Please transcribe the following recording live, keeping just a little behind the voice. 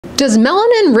Does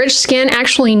melanin-rich skin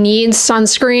actually need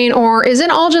sunscreen, or is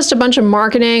it all just a bunch of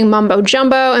marketing mumbo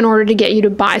jumbo in order to get you to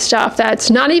buy stuff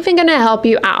that's not even going to help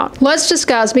you out? Let's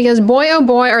discuss, because boy oh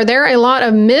boy are there a lot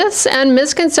of myths and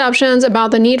misconceptions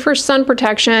about the need for sun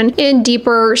protection in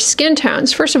deeper skin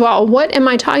tones. First of all, what am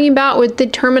I talking about with the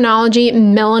terminology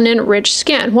melanin-rich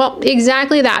skin? Well,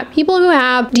 exactly that. People who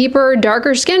have deeper,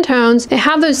 darker skin tones, they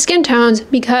have those skin tones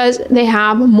because they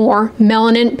have more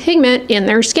melanin pigment in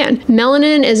their skin.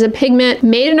 Melanin is a pigment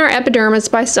made in our epidermis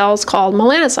by cells called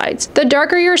melanocytes. The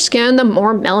darker your skin, the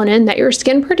more melanin that your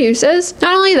skin produces.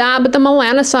 Not only that, but the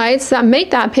melanocytes that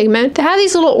make that pigment, they have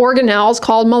these little organelles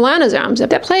called melanosomes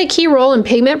that play a key role in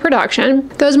pigment production.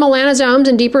 Those melanosomes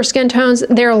in deeper skin tones,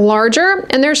 they're larger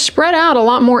and they're spread out a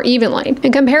lot more evenly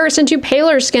in comparison to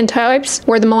paler skin types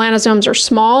where the melanosomes are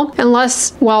small and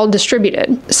less well distributed.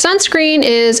 Sunscreen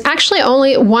is actually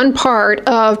only one part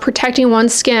of protecting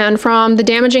one's skin from the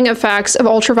damaging effects of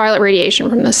ultraviolet radiation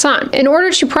from the sun. In order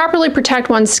to properly protect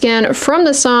one's skin from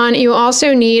the sun, you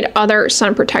also need other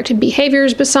sun protective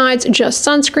behaviors besides just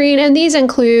sunscreen, and these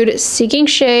include seeking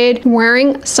shade,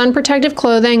 wearing sun protective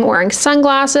clothing, wearing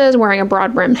sunglasses, wearing a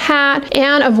broad brimmed hat,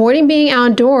 and avoiding being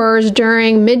outdoors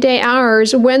during midday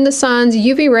hours when the sun's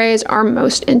UV rays are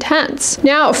most intense.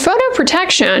 Now,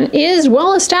 photoprotection is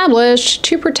well established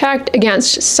to protect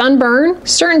against sunburn,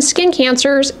 certain skin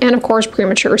cancers, and of course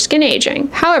premature skin aging.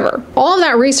 However, all of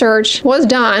that research was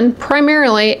done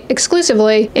primarily,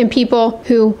 exclusively in people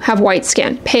who have white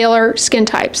skin, paler skin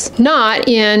types, not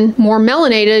in more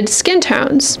melanated skin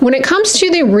tones. When it comes to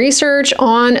the research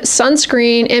on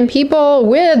sunscreen in people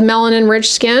with melanin-rich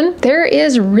skin, there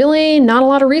is really not a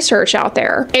lot of research out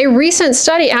there. A recent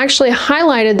study actually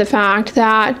highlighted the fact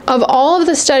that of all of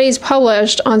the studies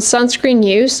published on sunscreen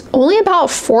use, only about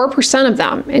 4% of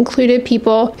them included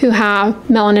people who have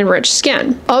melanin-rich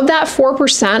skin. Of that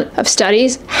 4% of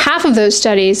studies, half of those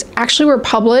studies actually were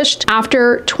published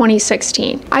after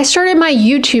 2016. I started my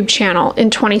YouTube channel in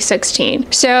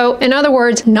 2016. So in other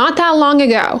words, not that long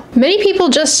ago. Many people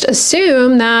just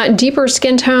assume that deeper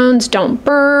skin tones don't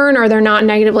burn or they're not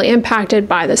negatively impacted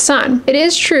by the sun. It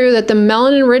is true that the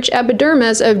melanin-rich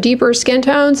epidermis of deeper skin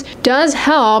tones does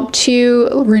help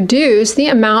to reduce the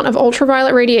amount of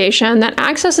ultraviolet radiation that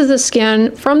accesses the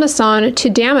skin from the sun to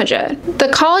damage it. The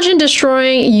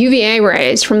collagen-destroying UVA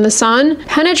rays from the sun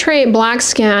penetrate black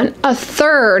skin a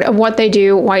third of what they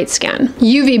do white skin.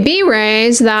 UVB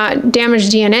rays that damage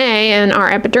DNA in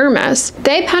our epidermis,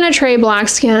 they penetrate black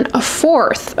skin a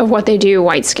fourth of what they do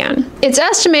white skin. It's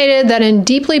estimated that in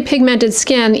deeply pigmented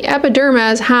skin, the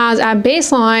epidermis has at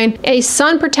baseline a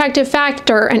sun protective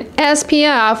factor, an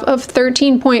SPF of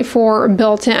 13.4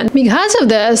 built in. Because of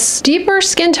this, deeper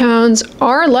skin tones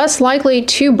are less likely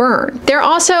to burn. They're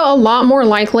also a lot more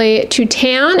likely to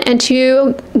tan and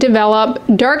to develop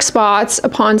dark spots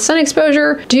upon sun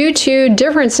exposure due to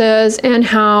differences in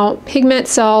how pigment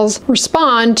cells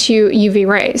respond to UV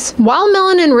rays. While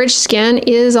melanin-rich skin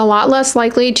is a lot less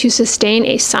likely to sustain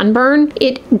a sunburn,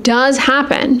 it does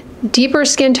happen. Deeper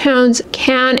skin tones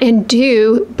can and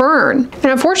do burn. And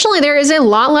unfortunately, there is a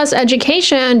lot less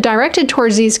education directed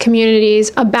towards these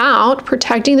communities about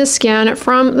protecting the skin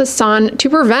from the sun to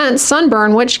prevent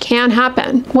sunburn, which can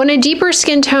happen. When a deeper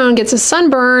skin tone gets a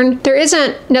sunburn, there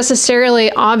isn't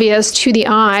necessarily obvious to the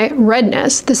eye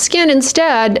redness. The skin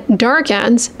instead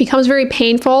darkens, becomes very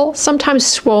painful, sometimes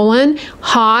swollen,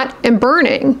 hot, and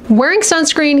burning. Wearing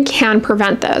sunscreen can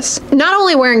prevent this. Not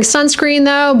only wearing sunscreen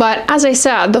though, but as I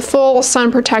said, the full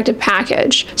sun protective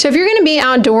package. So if you're going to be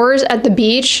outdoors at the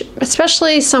beach,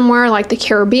 especially somewhere like the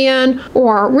Caribbean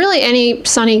or really any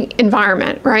sunny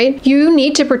environment, right? You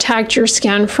need to protect your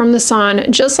skin from the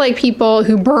sun, just like people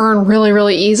who burn really,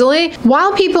 really easily.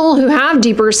 While people who have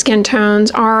deeper skin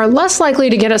tones are less likely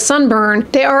to get a sunburn,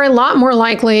 they are a lot more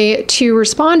likely to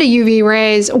respond to UV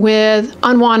rays with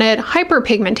unwanted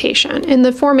hyperpigmentation in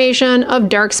the formation of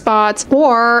dark spots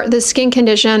or the skin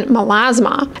condition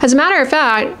melasma. As a matter of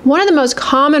fact, one of the most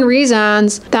common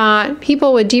reasons that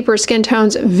people with deeper skin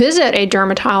tones visit a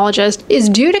dermatologist is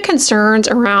due to concerns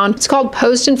around, it's called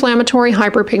post-inflammatory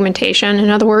hyperpigmentation. In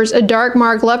other words, a dark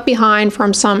mark left behind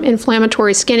from some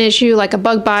inflammatory skin issue like a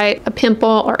bug bite, a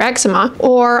pimple, or eczema,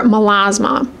 or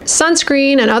melasma.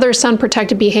 Sunscreen and other sun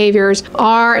protective behaviors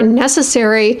are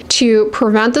necessary to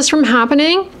prevent this from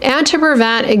happening and to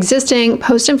prevent existing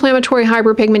post-inflammatory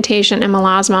hyperpigmentation and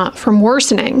melasma from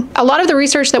worsening. A lot of the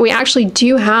research that we actually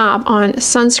do have have on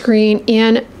sunscreen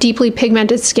in deeply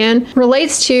pigmented skin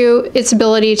relates to its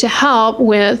ability to help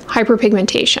with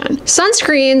hyperpigmentation.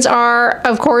 Sunscreens are,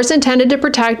 of course, intended to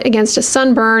protect against a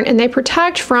sunburn, and they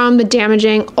protect from the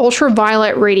damaging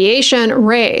ultraviolet radiation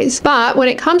rays. But when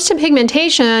it comes to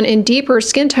pigmentation in deeper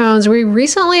skin tones, we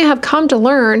recently have come to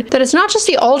learn that it's not just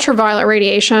the ultraviolet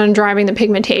radiation driving the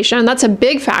pigmentation. That's a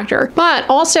big factor. But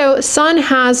also, sun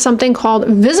has something called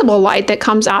visible light that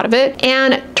comes out of it,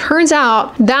 and turns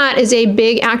out that is a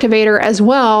big activator as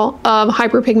well of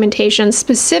hyperpigmentation,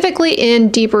 specifically in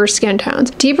deeper skin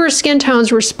tones. Deeper skin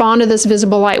tones respond to this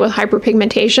visible light with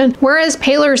hyperpigmentation, whereas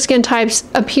paler skin types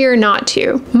appear not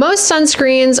to. Most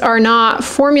sunscreens are not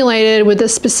formulated with the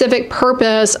specific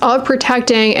purpose of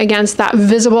protecting against that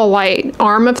visible light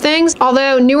arm of things,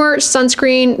 although newer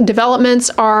sunscreen developments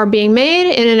are being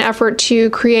made in an effort to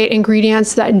create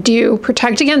ingredients that do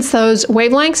protect against those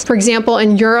wavelengths. For example,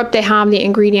 in Europe, they have the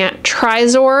ingredient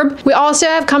Trisorb. We also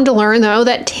have come to learn, though,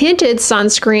 that tinted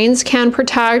sunscreens can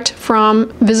protect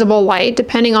from visible light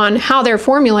depending on how they're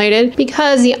formulated,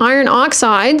 because the iron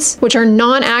oxides, which are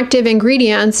non-active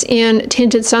ingredients in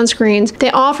tinted sunscreens, they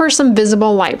offer some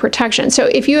visible light protection. So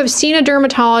if you have seen a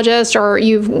dermatologist or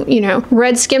you've,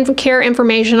 read skin care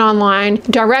information online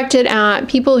directed at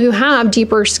people who have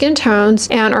deeper skin tones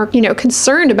and are,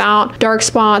 concerned about dark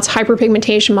spots,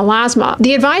 hyperpigmentation, melasma,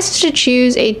 the advice is to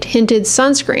choose a tinted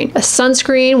sunscreen. A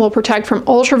sunscreen will protect from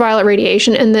ultraviolet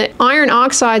radiation, and the iron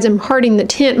oxides imparting the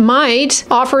tint might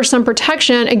offer some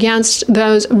protection against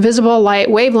those visible light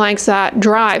wavelengths that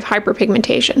drive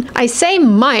hyperpigmentation. I say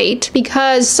might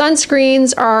because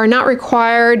sunscreens are not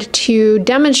required to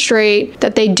demonstrate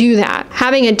that they do that.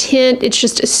 Having a tint, it's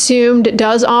just assumed it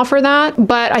does offer that,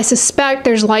 but I suspect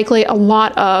there's likely a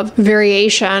lot of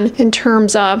variation in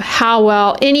terms of how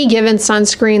well any given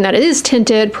sunscreen that is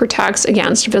tinted protects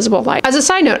against visible light. As a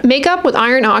side note, makeup with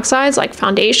iron oxides like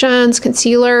foundations,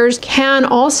 concealers can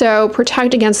also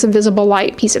protect against the visible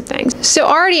light piece of things. So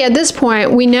already at this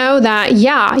point, we know that,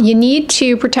 yeah, you need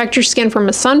to protect your skin from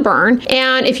a sunburn.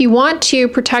 And if you want to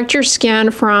protect your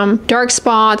skin from dark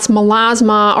spots,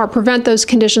 melasma, or prevent those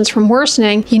conditions from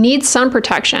worsening, you need sun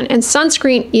protection. And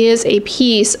sunscreen is a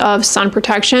piece of sun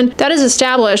protection that is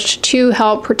established to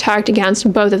help protect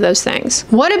against both of those things.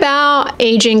 What about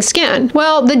aging skin?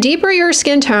 Well, the deeper your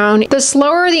skin tone, the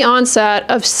slower the onset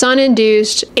of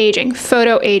sun-induced aging,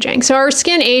 photoaging. So our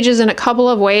skin ages in a couple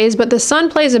of ways, but the sun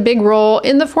plays a big role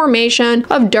in the formation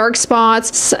of dark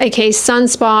spots, aka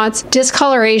sunspots,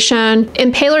 discoloration.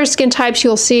 In paler skin types,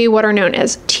 you'll see what are known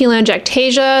as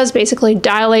telangiectasias, basically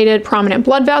dilated prominent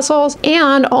blood vessels,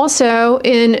 and also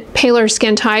in paler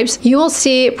skin types, you will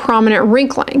see prominent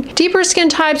wrinkling. Deeper skin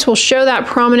types will show that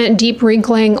prominent deep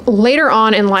wrinkling later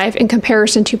on in life in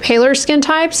comparison to paler skin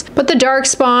types, but the dark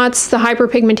spots, the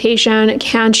hyperpigmentation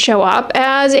can show up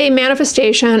as a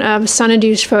manifestation of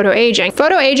sun-induced photoaging.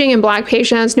 Photoaging in Black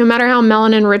patients, no matter how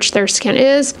melanin-rich their skin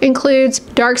is, includes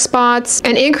dark spots,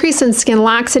 an increase in skin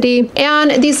laxity,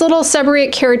 and these little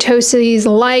seborrheic keratoses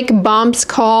like bumps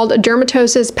called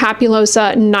dermatosis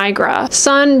papulosa nigra.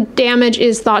 Sun damage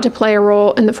is thought to play a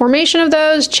role in the formation of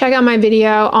those. Check out my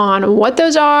video on what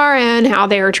those are and how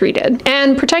they are treated.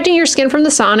 And protecting your skin from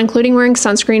the sun, including wearing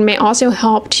sunscreen, may also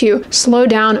help to slow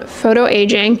down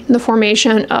photoaging, the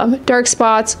formation of dark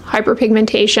spots,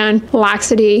 hyperpigmentation,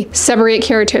 laxity, seborrheic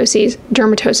keratoses,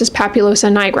 dermatosis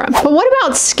papulosa nigra. But what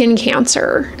about skin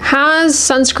cancer? Has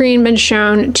sunscreen been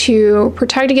shown to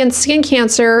protect against skin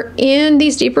cancer in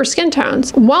these deeper skin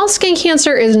tones? While skin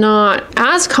cancer is not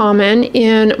as common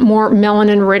in more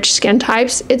melanin-rich skin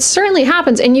types, it certainly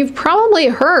happens, and you've probably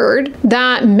heard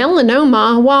that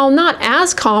melanoma, while not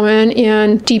as common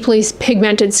in deeply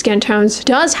pigmented skin tones,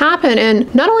 does happen.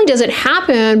 And not only does it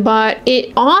happen, but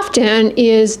it often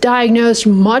is diagnosed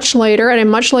much later, at a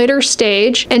much later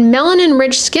stage, and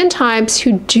melanin-rich skin types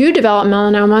who do develop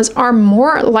melanomas are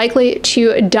more likely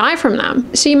to die from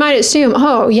them. So you might assume,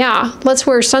 oh yeah, let's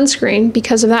wear sunscreen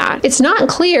because of that. It's not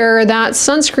clear that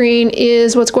sunscreen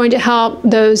is what's going to help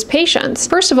those patients.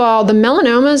 First of all, the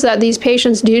melanomas that these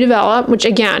patients do develop, which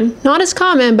again, not as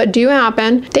common, but do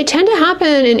happen, they tend to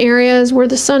happen in areas where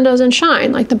the sun doesn't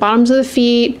shine, like the bottoms of the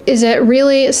feet. Is it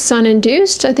really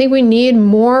sun-induced? I think we need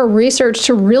more research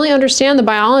to really understand the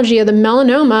biology of the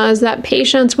melanomas that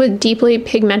patients with deeply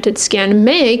pigmented skin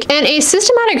make. And a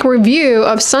systematic review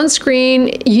of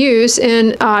sunscreen use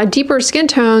in deeper skin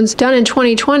tones done in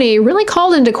 2020 really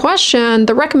called into question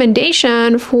the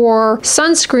recommendation for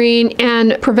sunscreen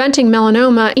and preventing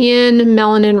melanoma in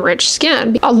melanin-rich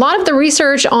skin. A lot of the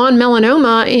research on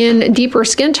melanoma in deeper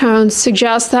skin tones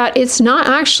suggests that it's not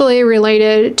actually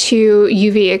related to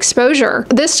UV exposure.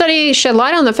 This study shed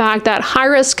light on the fact that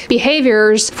high-risk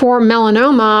behaviors for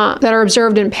melanoma that are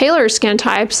observed in paler skin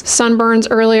types, sunburns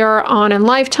earlier on in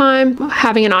lifetime,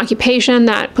 having an occupation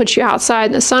that puts you outside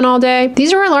in the sun all day,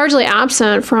 these are largely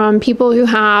absent from people who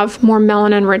have more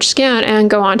melanin-rich skin and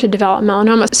go on to develop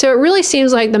melanoma. So it really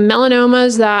seems like the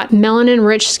melanomas that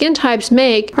melanin-rich skin types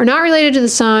make are not related to the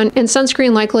sun, and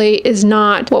sunscreen likely is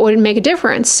not what would make a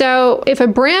difference. So if a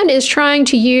brand is trying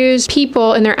to use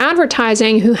people in their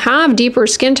advertising who have deeper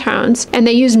skin tones and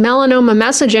they use melanoma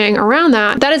messaging around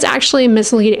that, that is actually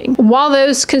misleading. While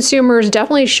those consumers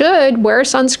definitely should wear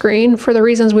sunscreen for the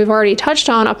reasons we've already touched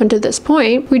on up until this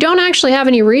point, we don't actually have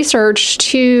any research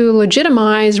to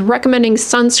legitimize recommending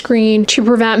sunscreen to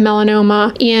prevent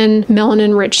melanoma in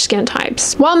melanin-rich skin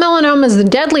types. While melanoma is the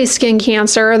deadly skin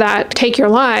cancer that take your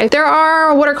life, there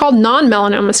are what are called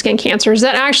non-melanoma skin cancers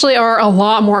that actually are a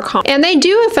lot more common. And they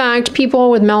do affect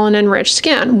people with melanin-rich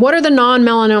skin. What are the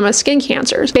non-melanoma skin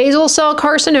cancers? Basal cell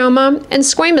carcinoma and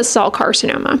squamous cell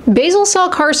carcinoma. Basal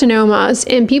cell carcinomas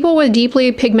in people with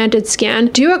deeply pigmented skin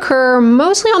do occur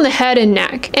mostly on the head and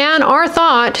neck and are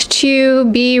thought to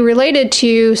be related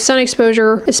to sun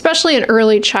exposure, especially in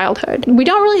early childhood. We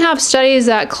don't really have studies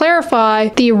that clarify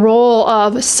the role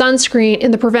of sunscreen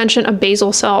in the prevention of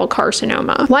basal cell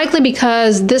carcinoma, likely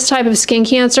because this type of skin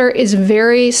cancer is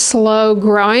very slow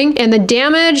growing, and the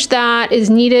damage that is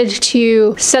needed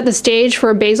to set the stage for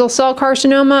a basal cell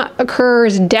carcinoma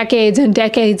occurs decades and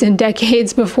decades and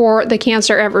decades before the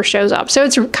cancer ever shows up. So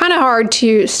it's kind of hard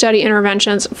to study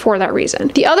interventions for that reason.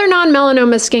 The other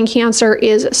non-melanoma skin cancer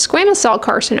is squamous cell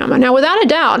carcinoma. Now, without a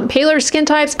doubt, in paler skin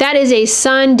types, that is a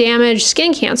sun-damaged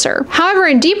skin cancer. However,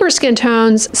 in deeper skin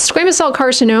tones, squamous cell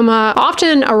carcinoma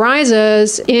often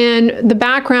arises in the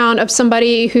background of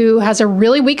somebody who has a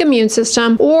really weak immune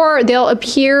system, or they'll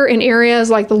appear in areas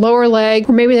like the lower leg,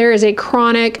 or maybe there is a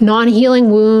chronic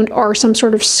non-healing wound or some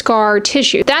sort of scar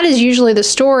tissue. That is usually the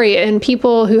story in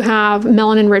people who have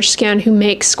melanin-rich skin who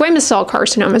make squamous cell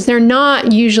carcinomas. They're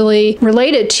not usually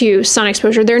related to sun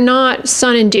exposure. They're not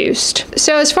sun-induced.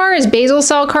 So as far as basal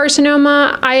cell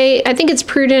carcinoma, I think it's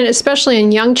prudent, especially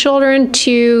in young children,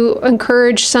 to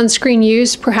encourage sunscreen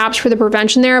use, perhaps for the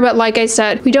prevention there. But like I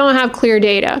said, we don't have clear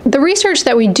data. The research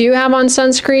that we do have on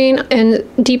sunscreen and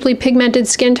deeply pigmented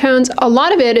skin tones, a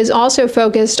lot of it is also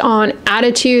focused on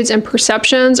attitudes and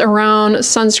perceptions around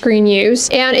sunscreen use.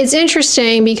 And it's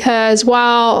interesting because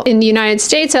while in the United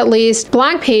States, at least,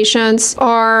 Black patients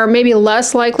are maybe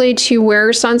less likely to wear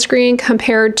sunscreen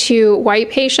compared to white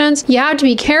patients, you have to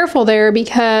be careful there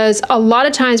because a lot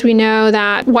of times we know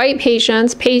that white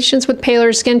patients with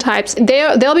paler skin types,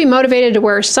 they'll be motivated to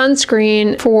wear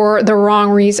sunscreen for the wrong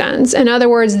reasons. In other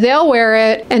words, they'll wear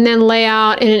it and then lay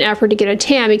out in an effort to get a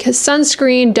tan, because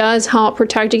sunscreen does help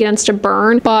protect against a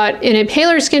burn. But in a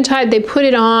paler skin type, they put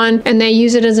it on and they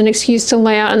use it as an excuse to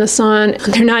lay out in the sun.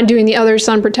 They're not doing the other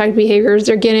sun protective behaviors.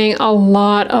 They're getting a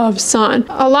lot of sun.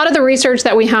 A lot of the research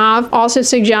that we have also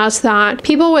suggests that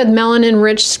people with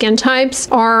melanin-rich skin types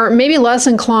are maybe less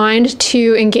inclined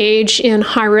to engage in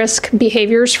high-risk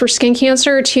behaviors for skin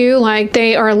cancer too. Like,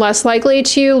 they are less likely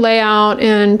to lay out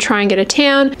and try and get a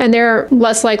tan, and they're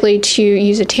less likely to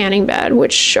use a tanning bed,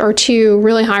 which are two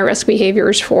really high-risk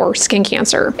behaviors for skin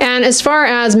cancer. And as far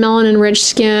as melanin-rich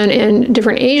skin in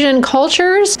different Asian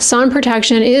cultures, sun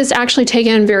protection is actually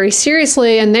taken very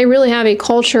seriously, and they really have a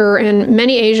culture in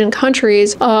many Asian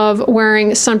countries of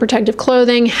wearing sun protective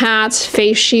clothing, hats,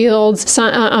 face shields,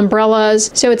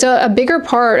 umbrellas. So it's a bigger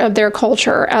part of their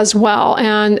culture as well,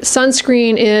 and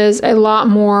sunscreen is a lot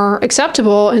more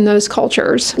acceptable in those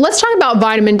cultures. Let's talk about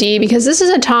vitamin D, because this is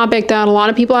a topic that a lot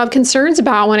of people have concerns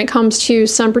about when it comes to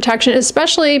sun protection,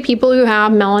 especially people who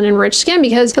have melanin-rich skin,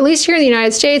 because at least here in the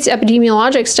United States,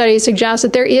 epidemiologic studies suggest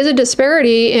that there is a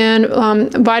disparity in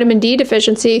vitamin D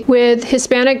deficiency, with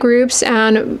Hispanic groups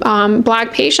and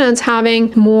Black patients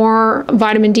having more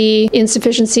vitamin D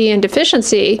insufficiency and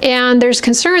deficiency. And there's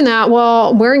concern that,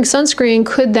 well, wearing sunscreen,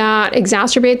 could that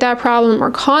exacerbate that problem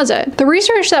or cause it? The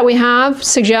research that we have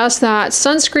suggests that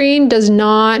sunscreen does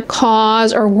not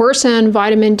cause or worsen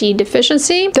vitamin D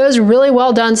deficiency. Those really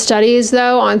well done studies,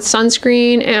 though, on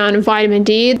sunscreen and vitamin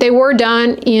D, they were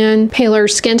done in paler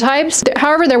skin types.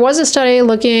 However, there was a study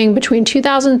looking between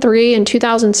 2003 and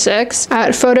 2006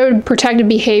 at photoprotective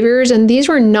behaviors, and these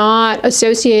were not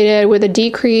associated with a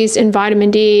decrease in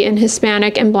vitamin D in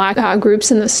Hispanic and Black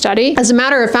groups in the study. As a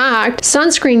matter of fact,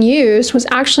 sunscreen use was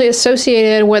actually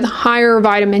associated with higher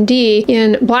vitamin D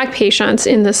in Black patients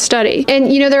in this study.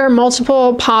 And there are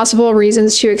multiple possible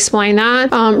reasons to explain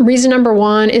that. Reason number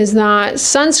one is that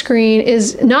sunscreen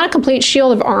is not a complete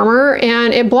shield of armor,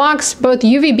 and it blocks both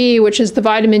UVB, which is the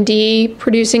vitamin D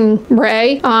producing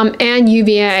ray, and UV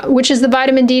UVA, which is the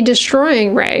vitamin D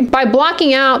destroying ray. By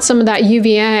blocking out some of that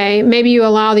UVA, maybe you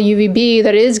allow the UVB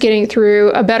that is getting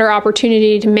through a better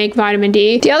opportunity to make vitamin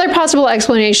D. The other possible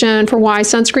explanation for why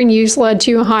sunscreen use led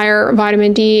to higher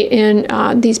vitamin D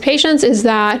in these patients is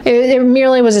that it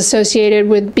merely was associated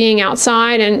with being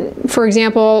outside. And for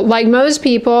example, like most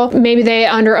people, maybe they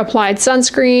under applied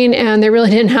sunscreen and they really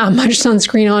didn't have much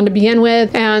sunscreen on to begin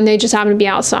with, and they just happened to be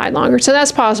outside longer. So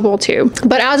that's possible too.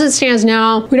 But as it stands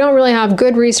now, we don't really have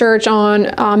good research on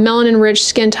melanin-rich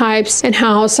skin types and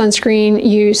how sunscreen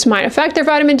use might affect their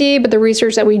vitamin D, but the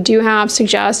research that we do have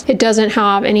suggests it doesn't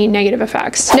have any negative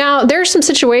effects. Now, there's some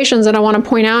situations that I want to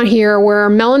point out here where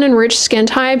melanin-rich skin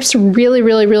types really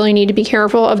need to be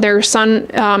careful of their sun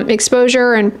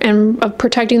exposure and of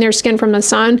protecting their skin from the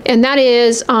sun. And that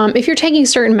is if you're taking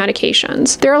certain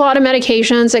medications. There are a lot of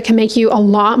medications that can make you a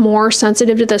lot more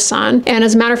sensitive to the sun. And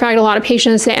as a matter of fact, a lot of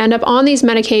patients, they end up on these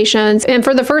medications, and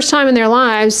for the first time in their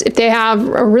lives, if they have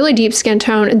a really deep skin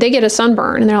tone, they get a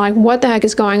sunburn and they're like, what the heck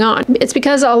is going on? It's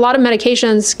because a lot of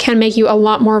medications can make you a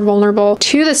lot more vulnerable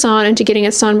to the sun and to getting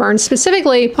a sunburn.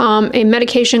 Specifically, a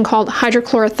medication called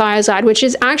hydrochlorothiazide, which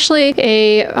is actually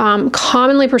a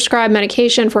commonly prescribed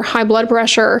medication for high blood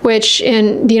pressure, which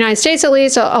in the United States at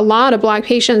least, a lot of Black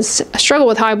patients struggle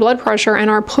with high blood pressure and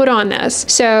are put on this.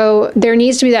 So there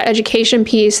needs to be that education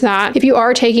piece that if you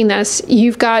are taking this,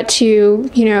 you've got to,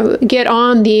 you know, get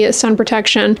on the sun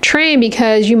protection train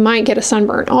because you might get a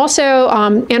sunburn. Also,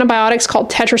 antibiotics called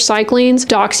tetracyclines,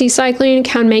 doxycycline,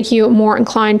 can make you more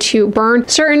inclined to burn.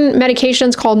 Certain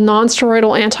medications called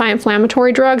non-steroidal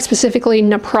anti-inflammatory drugs, specifically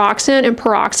naproxen and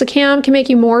piroxicam, can make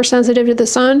you more sensitive to the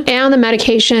sun, and the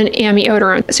medication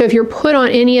amiodarone. So if you're put on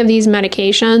any of these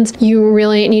medications, you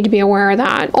really need to be aware of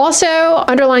that. Also,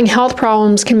 underlying health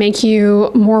problems can make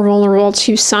you more vulnerable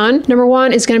to sun. Number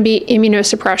one is going to be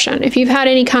immunosuppression. If you've had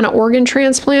any kind of organ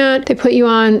transplant, they put you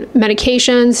on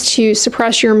medications to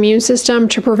suppress your immune system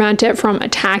to prevent it from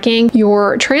attacking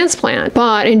your transplant.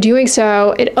 But in doing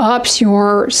so, it ups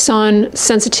your sun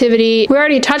sensitivity. We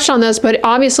already touched on this, but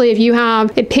obviously if you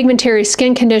have a pigmentary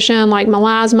skin condition like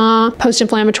melasma,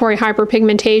 post-inflammatory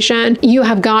hyperpigmentation, you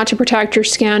have got to protect your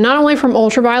skin not only from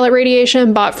ultraviolet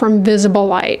radiation, but from visible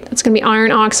light. It's going to be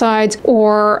iron oxides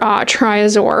or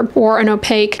triazorb or an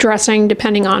opaque dressing,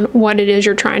 depending on what it is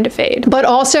you're trying to fade. But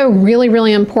also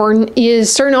really important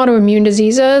is certain autoimmune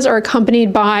diseases are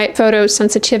accompanied by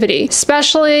photosensitivity,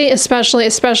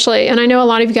 especially, and I know a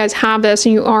lot of you guys have this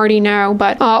and you already know,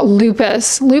 but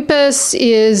lupus. Lupus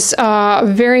is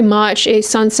very much a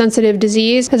sun-sensitive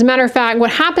disease. As a matter of fact,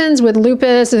 what happens with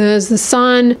lupus is the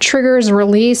sun triggers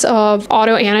release of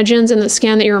autoantigens in the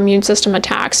skin that your immune system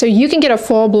attacks. So you can get a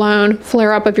full-blown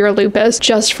flare-up of your lupus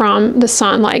just from the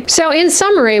sunlight. So in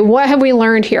summary, what have we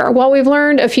learned here? Well, we've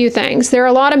learned a few things. There are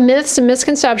a lot of myths and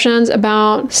misconceptions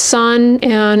about sun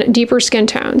and deeper skin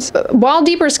tones. While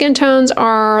deeper skin tones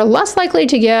are less likely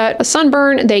to get a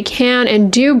sunburn, they can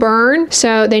and do burn.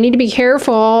 So they need to be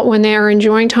careful when they are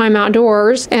enjoying time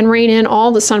outdoors and rein in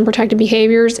all the sun protective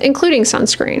behaviors, including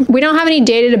sunscreen. We don't have any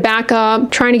data to back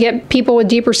up trying to get people with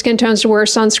deeper skin tones to wear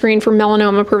sunscreen for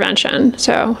melanoma prevention.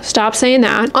 So stop saying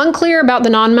that. Unclear about the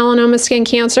non-melanoma skin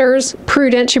cancers.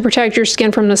 Prudent to protect your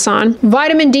skin from the sun.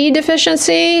 Vitamin D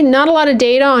deficiency. Not a lot of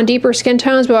data on deeper skin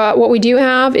tones, but what we do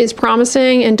have is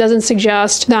promising and doesn't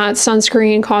suggest that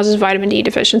sunscreen causes vitamin D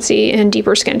deficiency in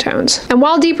deeper skin tones. And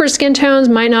while deeper skin tones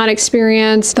might not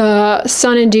experience the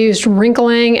sun-induced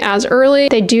wrinkling as early,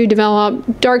 they do develop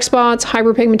dark spots,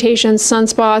 hyperpigmentation,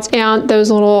 sunspots, and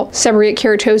those little seborrheic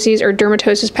keratoses or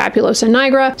dermatosis papulosa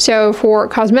nigra. So for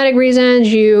cosmetic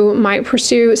reasons, you might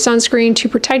pursue sunscreen to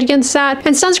protect against that.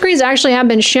 And sunscreens actually have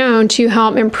been shown to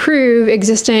help improve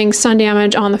existing sun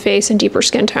damage on the face in deeper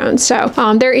skin tones. So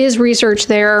there is research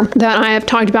there that I have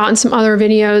talked about in some other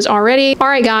videos already. All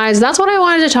right, guys, that's what I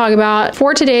wanted to talk about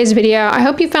for today's video. I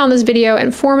hope you found this video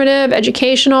informative,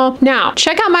 educational. Now,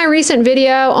 check out my recent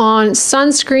video on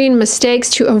sunscreen mistakes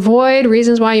to avoid,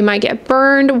 reasons why you might get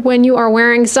burned when you are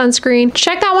wearing sunscreen.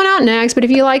 Check that one out next, but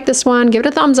if you like this one, give it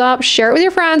a thumbs up, share it with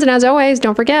your friends, and as always,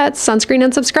 don't forget, sunscreen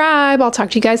and subscribe. I'll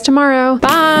talk to you guys tomorrow.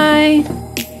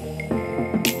 Bye!